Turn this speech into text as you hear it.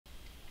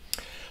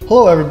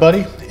Hello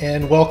everybody,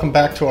 and welcome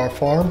back to our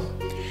farm.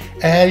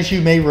 As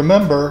you may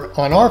remember,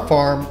 on our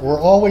farm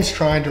we're always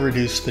trying to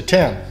reduce the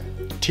TEM,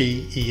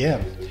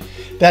 T-E-M.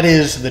 That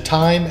is the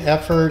time,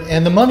 effort,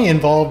 and the money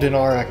involved in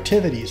our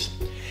activities.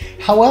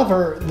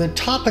 However, the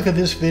topic of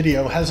this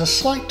video has a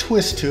slight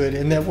twist to it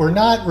in that we're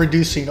not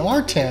reducing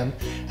our TEM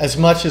as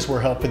much as we're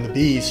helping the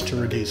bees to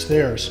reduce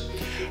theirs.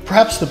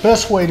 Perhaps the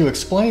best way to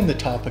explain the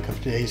topic of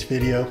today's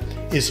video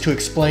is to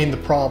explain the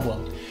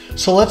problem.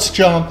 So let's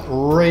jump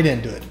right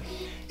into it.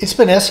 It's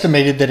been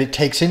estimated that it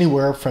takes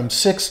anywhere from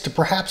 6 to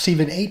perhaps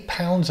even 8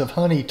 pounds of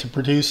honey to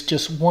produce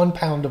just 1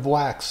 pound of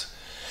wax.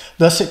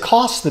 Thus, it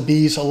costs the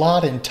bees a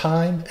lot in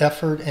time,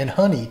 effort, and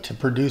honey to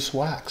produce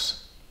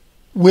wax.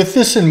 With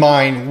this in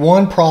mind,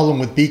 one problem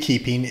with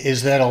beekeeping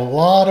is that a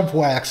lot of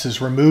wax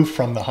is removed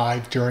from the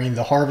hive during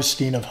the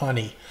harvesting of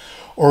honey,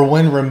 or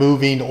when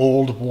removing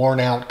old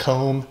worn-out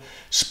comb,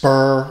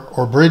 spur,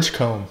 or bridge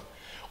comb,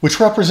 which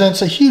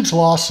represents a huge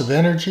loss of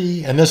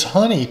energy and thus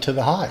honey to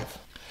the hive.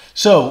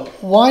 So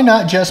why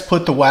not just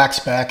put the wax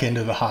back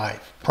into the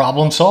hive?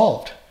 Problem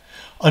solved.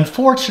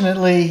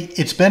 Unfortunately,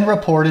 it's been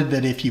reported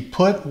that if you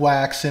put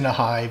wax in a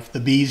hive,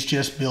 the bees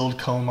just build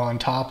comb on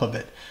top of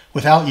it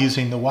without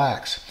using the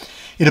wax.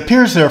 It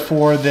appears,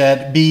 therefore,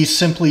 that bees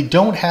simply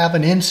don't have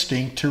an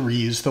instinct to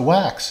reuse the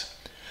wax.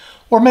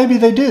 Or maybe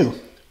they do,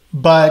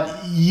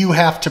 but you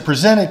have to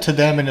present it to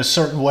them in a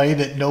certain way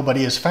that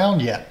nobody has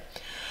found yet.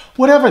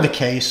 Whatever the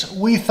case,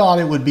 we thought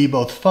it would be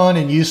both fun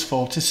and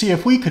useful to see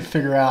if we could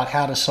figure out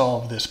how to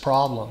solve this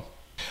problem.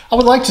 I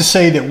would like to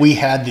say that we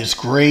had this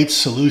great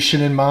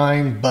solution in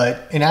mind,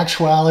 but in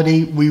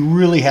actuality, we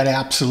really had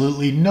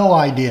absolutely no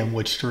idea in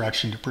which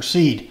direction to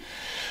proceed.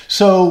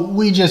 So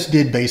we just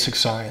did basic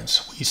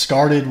science. We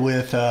started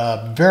with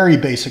a very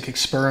basic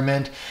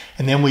experiment,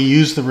 and then we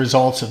used the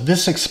results of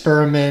this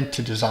experiment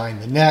to design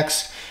the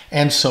next,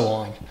 and so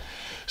on.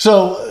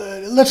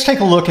 So let's take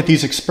a look at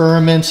these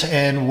experiments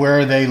and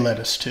where they led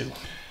us to.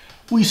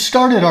 We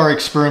started our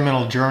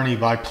experimental journey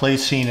by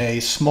placing a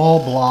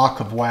small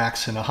block of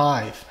wax in a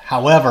hive.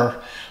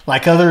 However,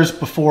 like others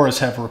before us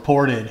have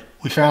reported,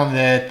 we found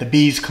that the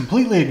bees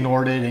completely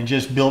ignored it and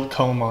just built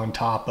comb on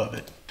top of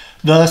it.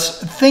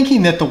 Thus,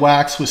 thinking that the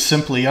wax was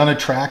simply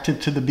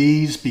unattractive to the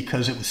bees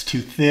because it was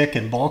too thick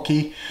and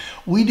bulky,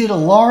 we did a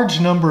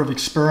large number of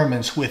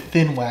experiments with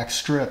thin wax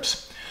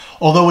strips.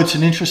 Although it's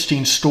an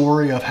interesting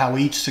story of how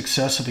each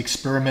successive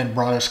experiment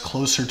brought us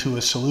closer to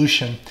a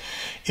solution,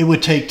 it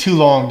would take too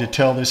long to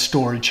tell this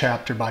story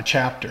chapter by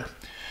chapter.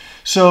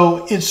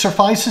 So it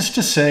suffices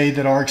to say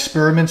that our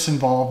experiments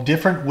involved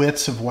different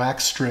widths of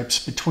wax strips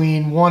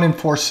between 1 and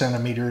 4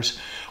 centimeters,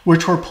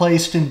 which were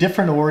placed in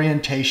different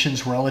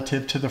orientations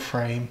relative to the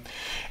frame,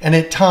 and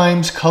at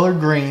times colored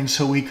green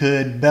so we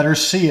could better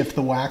see if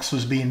the wax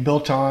was being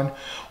built on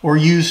or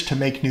used to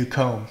make new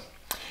comb.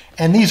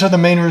 And these are the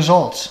main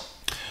results.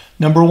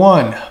 Number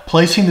 1,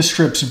 placing the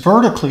strips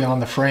vertically on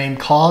the frame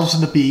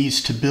caused the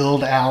bees to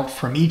build out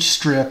from each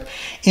strip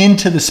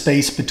into the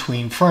space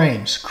between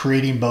frames,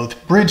 creating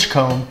both bridge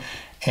comb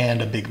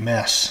and a big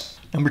mess.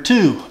 Number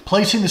 2,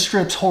 placing the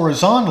strips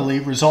horizontally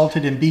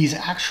resulted in bees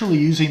actually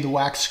using the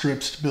wax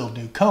strips to build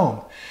new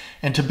comb,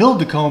 and to build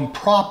the comb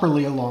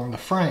properly along the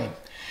frame,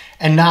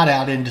 and not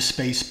out into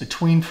space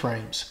between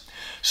frames.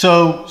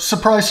 So,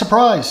 surprise,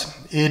 surprise,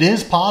 it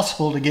is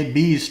possible to get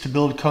bees to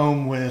build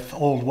comb with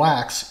old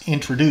wax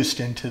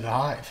introduced into the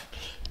hive.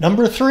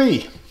 Number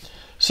 3.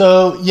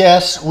 So,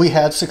 yes, we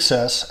had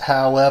success.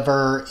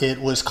 However,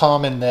 it was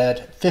common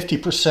that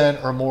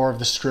 50% or more of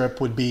the strip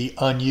would be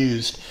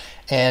unused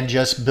and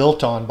just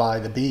built on by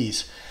the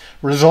bees,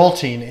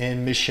 resulting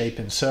in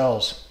misshapen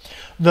cells.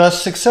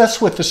 Thus,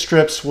 success with the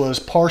strips was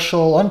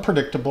partial,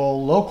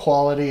 unpredictable, low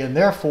quality, and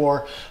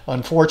therefore,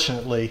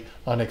 unfortunately,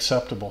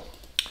 unacceptable.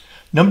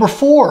 Number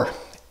 4,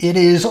 it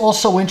is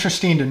also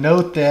interesting to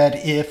note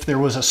that if there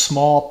was a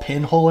small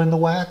pinhole in the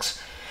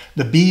wax,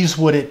 the bees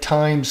would at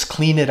times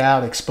clean it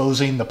out,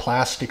 exposing the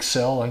plastic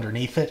cell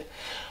underneath it.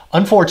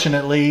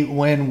 Unfortunately,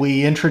 when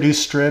we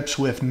introduced strips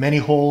with many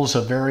holes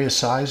of various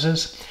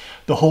sizes,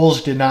 the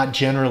holes did not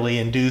generally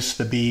induce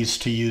the bees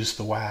to use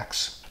the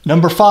wax.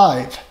 Number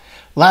 5,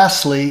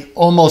 lastly,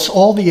 almost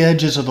all the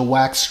edges of the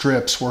wax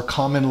strips were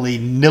commonly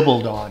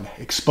nibbled on,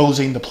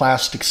 exposing the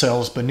plastic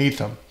cells beneath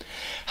them.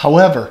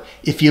 However,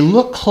 if you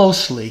look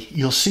closely,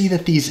 you'll see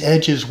that these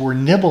edges were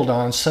nibbled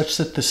on such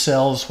that the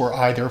cells were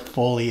either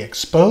fully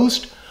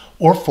exposed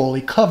or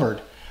fully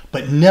covered,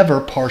 but never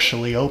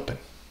partially open.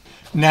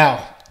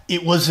 Now,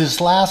 it was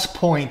this last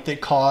point that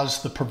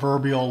caused the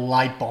proverbial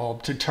light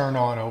bulb to turn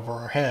on over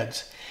our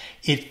heads.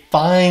 It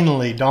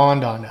finally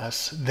dawned on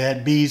us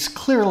that bees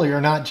clearly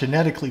are not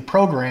genetically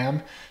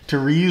programmed to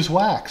reuse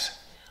wax,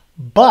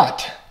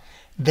 but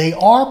they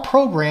are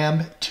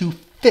programmed to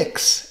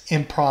fix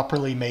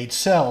improperly made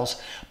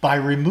cells by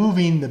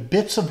removing the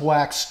bits of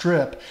wax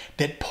strip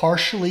that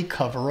partially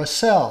cover a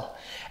cell,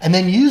 and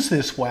then use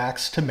this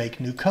wax to make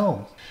new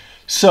comb.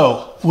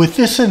 So, with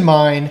this in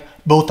mind,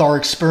 Both our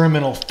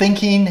experimental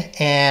thinking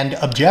and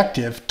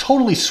objective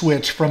totally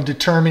switch from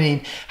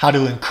determining how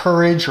to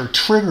encourage or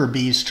trigger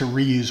bees to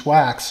reuse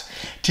wax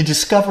to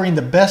discovering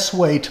the best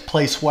way to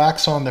place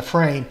wax on the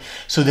frame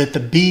so that the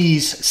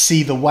bees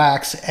see the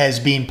wax as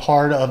being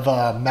part of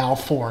a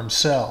malformed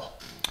cell.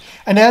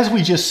 And as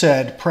we just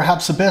said,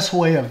 perhaps the best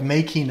way of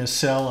making a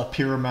cell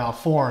appear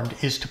malformed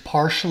is to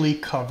partially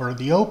cover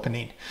the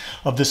opening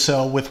of the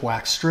cell with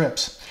wax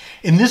strips.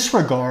 In this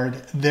regard,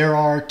 there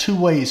are two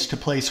ways to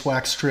place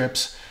wax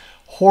strips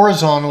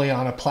horizontally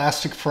on a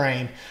plastic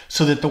frame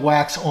so that the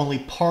wax only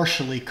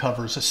partially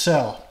covers a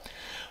cell.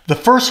 The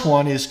first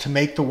one is to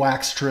make the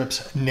wax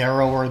strips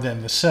narrower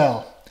than the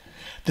cell.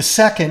 The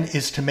second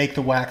is to make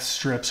the wax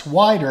strips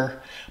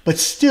wider, but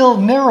still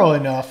narrow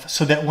enough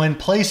so that when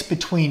placed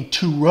between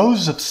two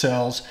rows of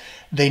cells,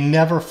 they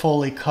never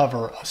fully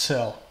cover a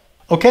cell.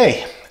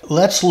 Okay,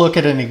 let's look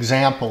at an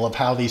example of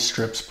how these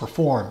strips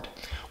performed.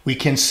 We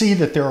can see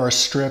that there are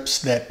strips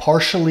that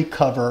partially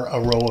cover a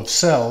row of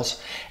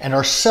cells and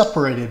are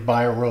separated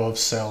by a row of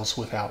cells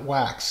without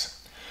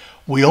wax.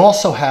 We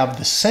also have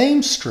the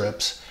same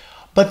strips,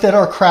 but that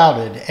are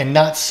crowded and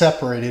not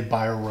separated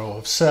by a row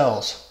of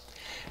cells.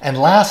 And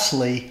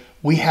lastly,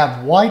 we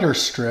have wider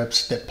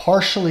strips that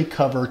partially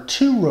cover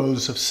two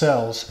rows of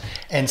cells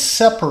and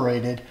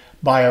separated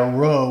by a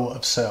row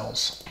of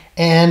cells.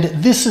 And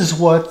this is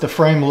what the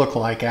frame looked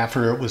like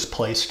after it was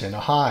placed in a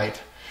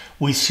hive.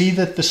 We see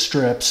that the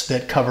strips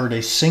that covered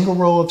a single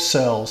row of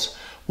cells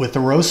with the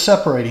rows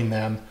separating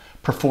them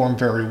performed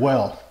very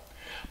well.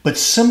 But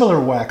similar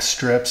wax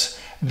strips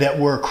that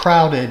were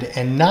crowded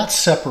and not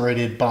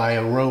separated by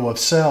a row of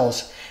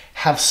cells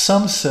have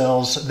some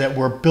cells that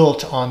were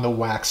built on the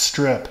wax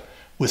strip,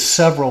 with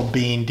several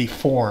being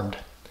deformed.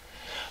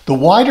 The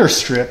wider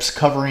strips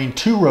covering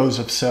two rows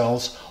of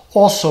cells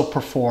also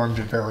performed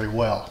very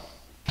well.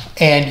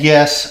 And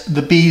yes,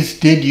 the bees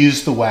did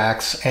use the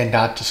wax and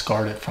not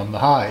discard it from the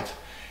hive,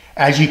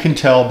 as you can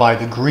tell by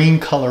the green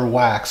color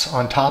wax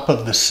on top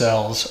of the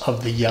cells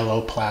of the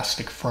yellow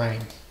plastic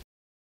frame.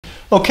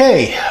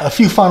 Okay, a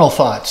few final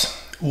thoughts.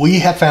 We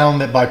have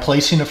found that by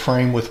placing a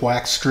frame with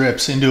wax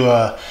strips into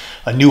a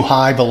new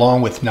hive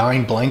along with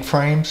 9 blank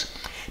frames,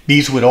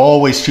 bees would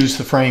always choose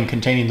the frame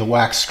containing the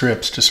wax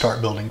strips to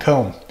start building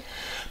comb.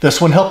 Thus,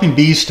 when helping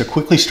bees to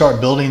quickly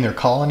start building their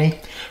colony,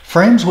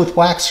 frames with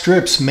wax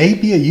strips may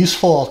be a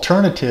useful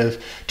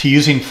alternative to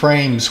using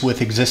frames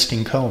with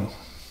existing comb.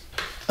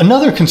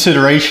 Another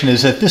consideration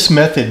is that this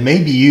method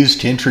may be used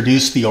to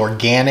introduce the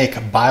organic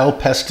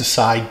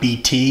biopesticide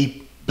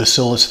Bt,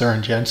 Bacillus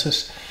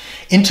thuringiensis,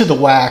 into the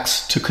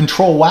wax to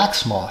control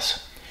wax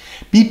moss.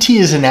 Bt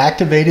is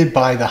inactivated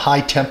by the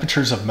high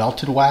temperatures of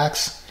melted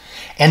wax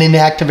and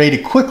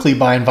inactivated quickly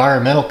by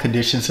environmental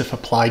conditions if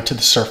applied to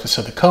the surface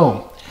of the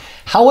comb.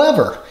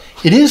 However,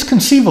 it is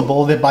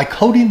conceivable that by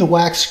coating the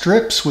wax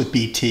strips with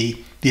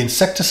Bt, the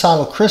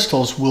insecticidal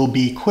crystals will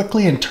be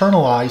quickly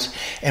internalized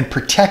and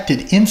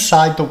protected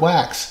inside the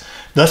wax,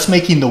 thus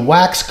making the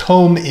wax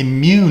comb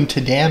immune to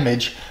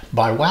damage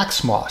by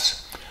wax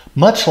moss,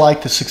 much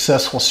like the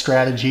successful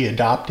strategy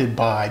adopted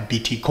by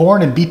Bt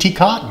corn and Bt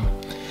cotton.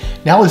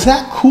 Now, is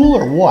that cool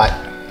or what?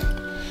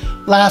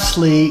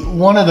 Lastly,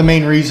 one of the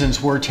main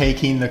reasons we're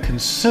taking the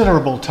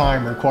considerable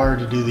time required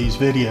to do these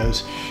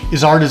videos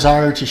is our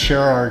desire to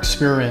share our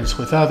experience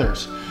with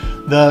others.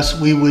 Thus,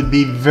 we would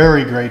be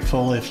very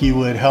grateful if you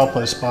would help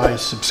us by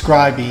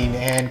subscribing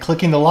and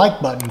clicking the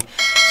like button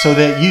so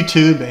that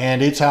YouTube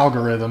and its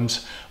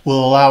algorithms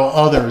will allow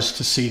others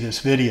to see this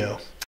video.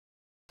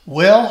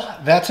 Well,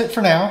 that's it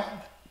for now.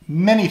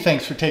 Many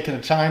thanks for taking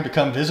the time to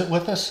come visit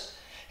with us,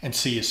 and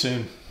see you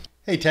soon.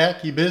 Hey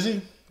Tack, you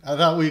busy? I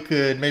thought we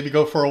could maybe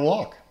go for a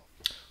walk.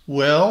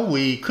 Well,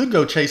 we could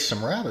go chase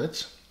some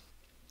rabbits.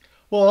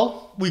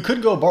 Well, we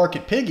could go bark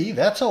at Piggy.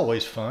 That's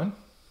always fun.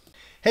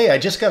 Hey, I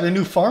just got a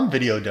new farm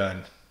video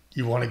done.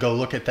 You want to go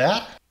look at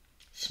that?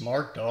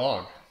 Smart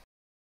dog.